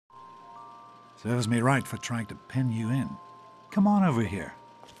Serves me right for trying to pen you in. Come on over here.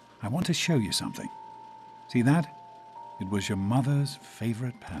 I want to show you something. See that? It was your mother's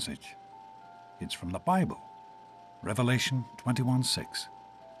favorite passage. It's from the Bible. Revelation 21:6.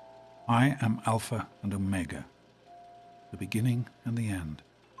 I am Alpha and Omega, the beginning and the end.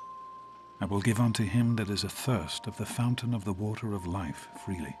 I will give unto him that is athirst of the fountain of the water of life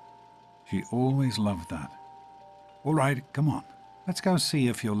freely. She always loved that. All right, come on. Let's go see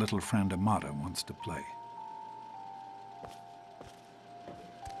if your little friend Amada wants to play.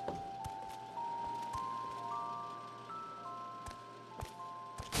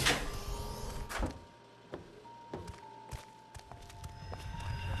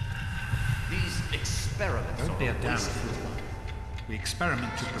 These experiments Don't be a damn fool. We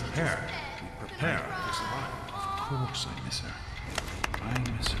experiment to prepare. We prepare to survive. Of course I miss her. I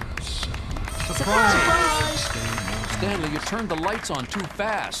miss her so much. Surprise! Stanley, you turned the lights on too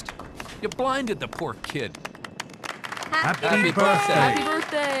fast. You blinded the poor kid. Happy birthday! Happy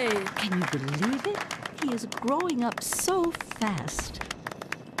birthday! Can you believe it? He is growing up so fast.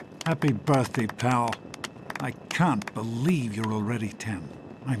 Happy birthday, pal. I can't believe you're already 10.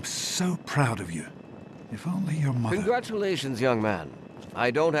 I'm so proud of you. If only your mother... Congratulations, young man. I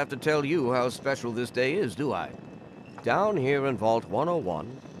don't have to tell you how special this day is, do I? Down here in Vault 101,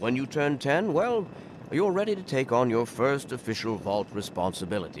 when you turn 10, well, you're ready to take on your first official Vault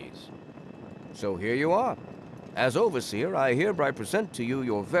responsibilities. So here you are. As Overseer, I hereby present to you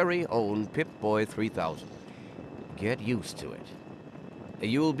your very own Pip-Boy 3000. Get used to it.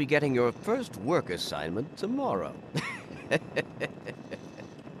 You'll be getting your first work assignment tomorrow.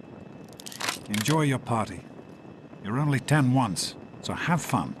 Enjoy your party. You're only 10 once, so have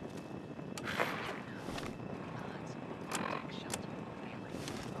fun.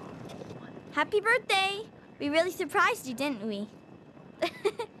 Happy birthday! We really surprised you, didn't we?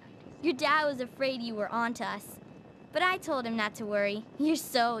 Your dad was afraid you were onto us, but I told him not to worry. You're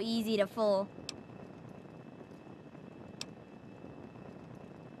so easy to fool.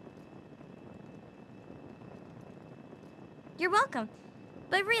 You're welcome.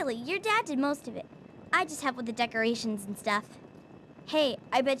 But really, your dad did most of it. I just helped with the decorations and stuff. Hey,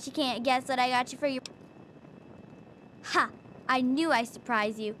 I bet you can't guess what I got you for your... Ha! I knew I'd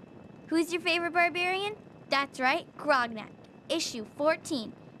surprise you. Who's your favorite barbarian? That's right, Grognak, issue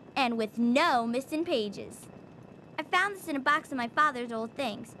 14, and with no missing pages. I found this in a box of my father's old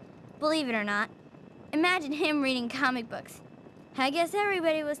things. Believe it or not, imagine him reading comic books. I guess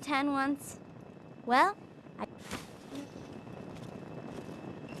everybody was 10 once. Well,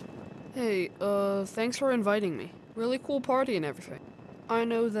 Hey, thanks for inviting me. Really cool party and everything. I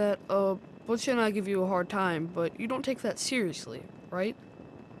know that, Butch and I give you a hard time, but you don't take that seriously, right?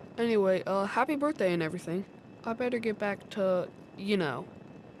 Anyway, happy birthday and everything. I better get back to, you know.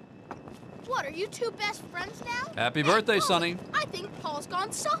 What, are you two best friends now? Happy birthday, Sonny. I think Paul's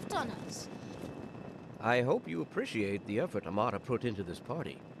gone soft on us. I hope you appreciate the effort Amada put into this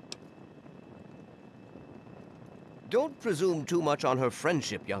party. Don't presume too much on her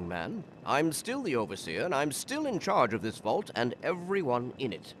friendship, young man. I'm still the Overseer, and I'm still in charge of this vault and everyone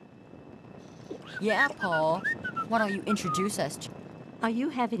in it. Yeah, Paul. Why don't you introduce us to... Are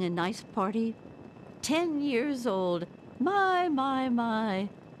you having a nice party? 10 years old. My.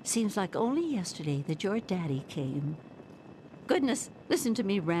 Seems like only yesterday that your daddy came. Goodness, listen to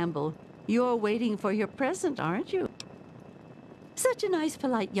me ramble. You're waiting for your present, aren't you? Such a nice,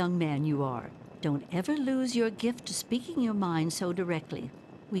 polite young man you are. Don't ever lose your gift to speaking your mind so directly.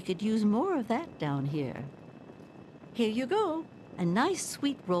 We could use more of that down here. Here you go. A nice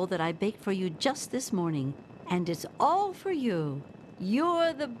sweet roll that I baked for you just this morning. And it's all for you.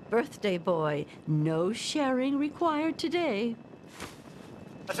 You're the birthday boy. No sharing required today.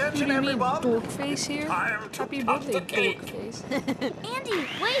 Attention, you mean dork face here? Happy birthday, dork face. Andy,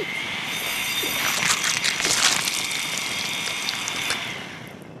 wait!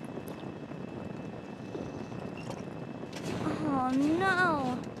 Oh,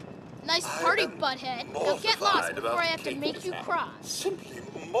 no. Nice party, butthead. Now get lost before I have to make you cry. Simply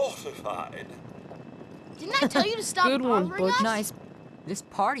mortified. Didn't I tell you to stop Good one, bothering us? Butch. Nice. This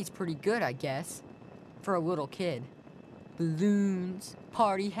party's pretty good, I guess. For a little kid. Balloons,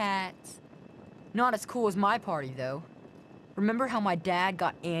 party hats. Not as cool as my party, though. Remember how my dad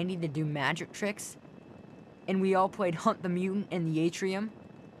got Andy to do magic tricks? And we all played Hunt the Mutant in the atrium?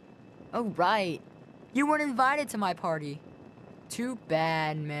 Oh, right. You weren't invited to my party. Too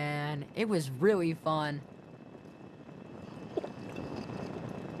bad, man. It was really fun.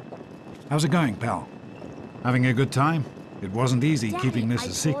 How's it going, pal? Having a good time? It wasn't easy Daddy, keeping this I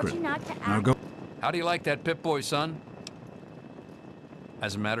a secret. told you not to Now act. go. How do you like that Pip-Boy, son?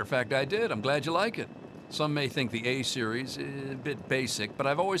 As a matter of fact, I did. I'm glad you like it. Some may think the A series is a bit basic, but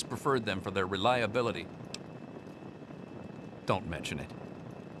I've always preferred them for their reliability. Don't mention it.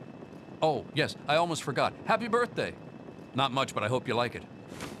 Oh, yes, I almost forgot. Happy birthday. Not much, but I hope you like it.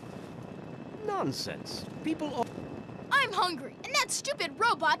 Nonsense. People... I'm hungry, and that stupid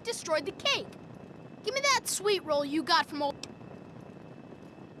robot destroyed the cake. Give me that sweet roll you got from old...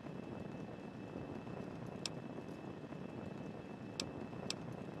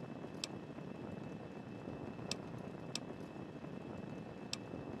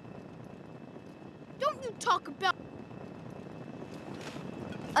 Don't you talk about...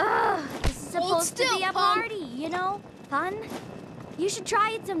 Ugh, this is Hold supposed to still, be a punk. party, you know? Fun. You should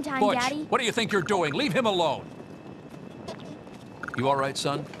try it sometime, Butch, Daddy. what do you think you're doing? Leave him alone. You all right,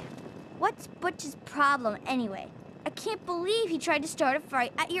 son? What's Butch's problem, anyway? I can't believe he tried to start a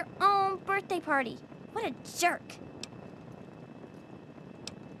fight at your own birthday party. What a jerk.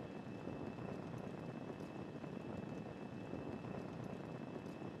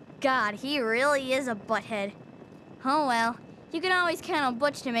 God, he really is a butthead. Oh well, you can always count on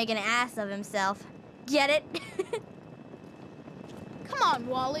Butch to make an ass of himself. Get it? Come on,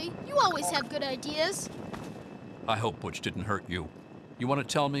 Wally. You always have good ideas. I hope Butch didn't hurt you. You want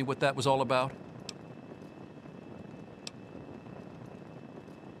to tell me what that was all about?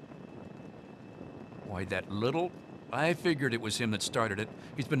 Why, that little... I figured it was him that started it.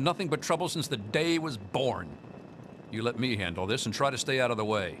 He's been nothing but trouble since the day he was born. You let me handle this and try to stay out of the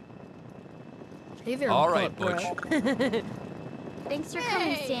way. Hey there, All right, butt Butch. brat. Thanks for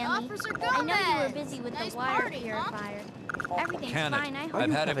coming, Hey, Stanley. Officer I know you were Gomez. busy with Nice the water party, huh? purifier. Everything's Can fine, it? I Are hope. I've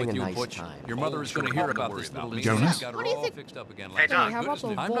you had it having with a you, nice Butch. time? Your mother is going to hear about this little Jonas? Jonas? Got her What do you all think? fixed up again Hey, last Doc. night. How about the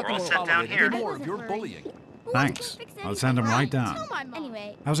Goodness, I'm vocal not going to We're all set down tolerate here. any I more of wasn't your worried. bullying. Well, I Thanks. can't fix I'll send him anything right down. Tell my mom.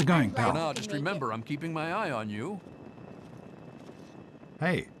 Anyway, How's it going, I'm glad pal? you No, could just make it. remember, I'm keeping my eye on you.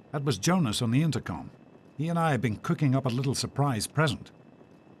 Hey, that was Jonas on the intercom. He and I have been cooking up a little surprise present.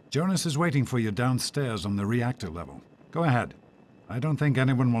 Jonas is waiting for you downstairs on the reactor level. Go ahead. I don't think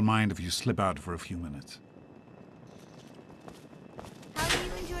anyone will mind if you slip out for a few minutes. How are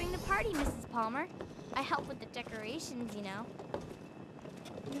you enjoying the party, Mrs. Palmer? I help with the decorations, you know.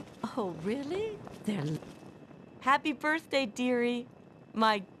 Oh, really? They're... Happy birthday, dearie.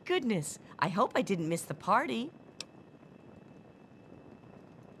 My goodness, I hope I didn't miss the party.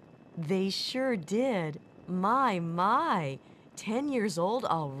 They sure did. My. 10 years old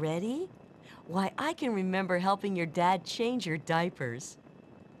already? Why, I can remember helping your dad change your diapers.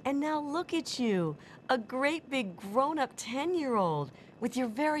 And now look at you, a great big grown-up 10-year-old with your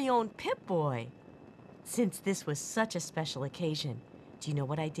very own Pip-Boy. Since this was such a special occasion, do you know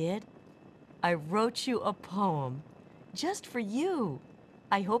what I did? I wrote you a poem, just for you.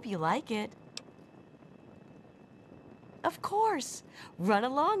 I hope you like it. Of course. Run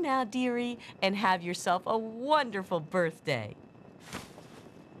along now, dearie, and have yourself a wonderful birthday.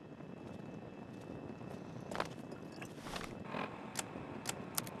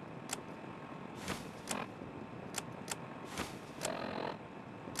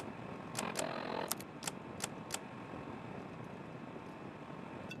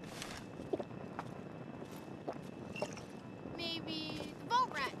 Maybe the boat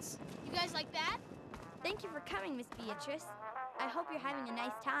rats. You guys like that? Thank you for coming, Miss Beatrice. I hope you're having a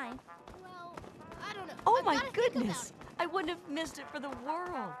nice time. Well, I don't know. Oh I've my gotta think about goodness! it. I wouldn't have missed it for the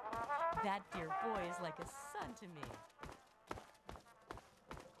world. That dear boy is like a son to me.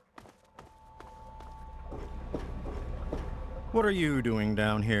 What are you doing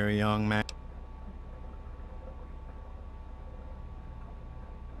down here, young man?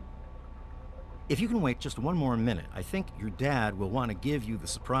 If you can wait just one more minute, I think your dad will want to give you the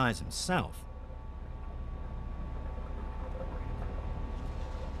surprise himself.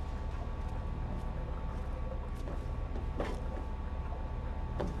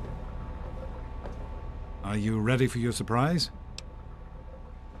 Are you ready for your surprise?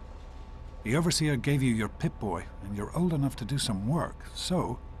 The Overseer gave you your Pip-Boy, and you're old enough to do some work,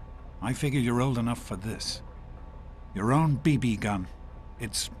 so I figure you're old enough for this. Your own BB gun.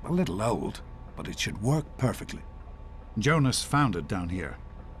 It's a little old, but it should work perfectly. Jonas found it down here.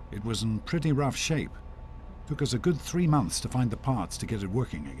 It was in pretty rough shape. Took us a good 3 months to find the parts to get it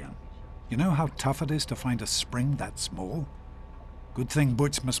working again. You know how tough it is to find a spring that small? Good thing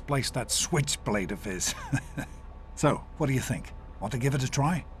Butch misplaced that switchblade of his. So, what do you think? Want to give it a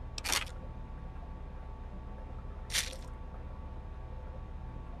try?